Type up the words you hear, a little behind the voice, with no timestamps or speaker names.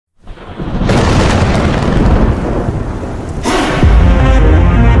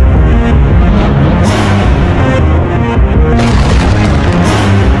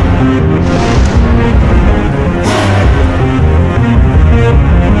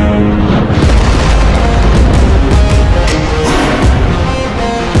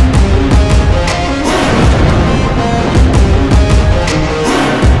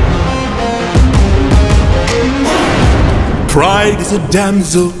was a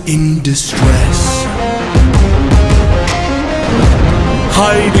damsel in distress,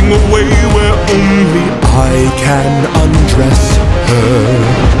 hiding away where only I can undress her.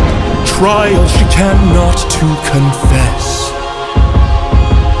 Trial she cannot to confess.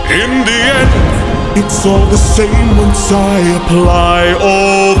 In the end, it's all the same once I apply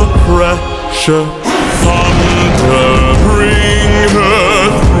all the pressure. Thunder, bring her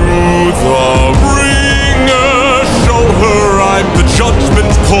through the ringer. Show her I'm the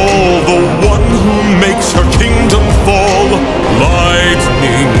judgment call, the one who makes her kingdom fall.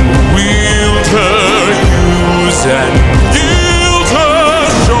 Lightning, wield her, use and yield her.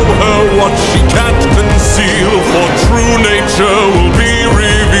 Show her what she can't conceal, for true nature will be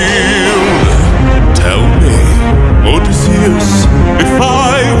revealed. Tell me, Odysseus, if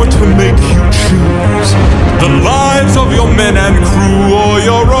I were to make you choose the lives of your men and crew or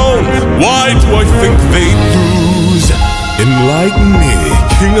your own, why do I think they'd lose? Enlighten me,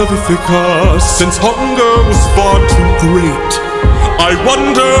 King of Ithaca, since hunger was far too great. I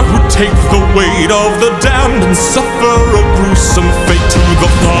wonder who'd take the weight of the damned and suffer a gruesome fate. To the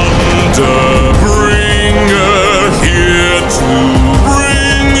thunder bringer, here to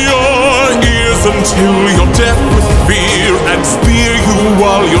bring your ears until you're deaf with fear, and spear you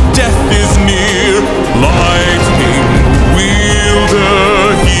while your death is near. Lightning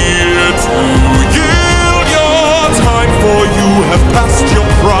wielder, here to yield your time, for you have passed your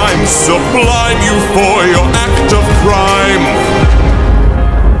prime. Sublime you for your act of crime.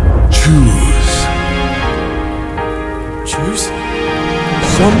 Choose.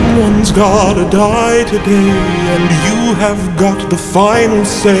 Someone's gotta die today, and you have got the final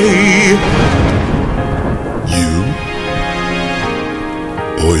say. You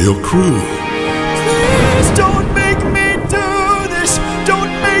or your crew. Please don't make me do this.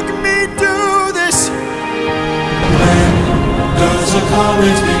 Don't make me do this. When does a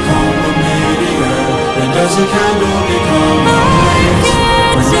comet become a meteor? When does a candle become a blaze?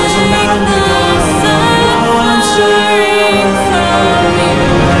 When does a man become a monster?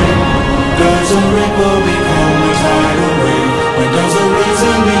 Does a ripple become a tidal wave? When does a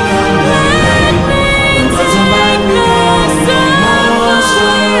reason become a rain? When does a man become a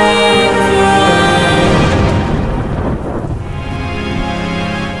monster?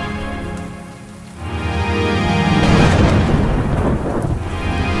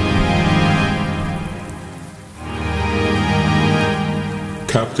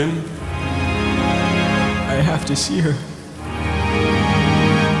 Captain? I have to see her.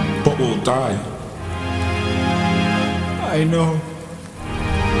 But we'll die. I know.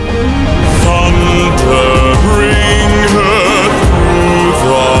 Thunder, bring her through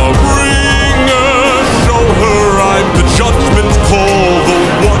the ringer. Show her I'm the judgment call, the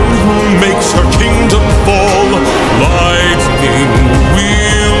one who makes her kingdom fall. Lightning,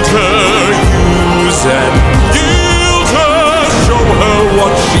 wield her, use and yield her. Show her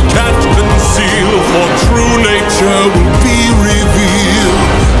what she can't conceal, for true nature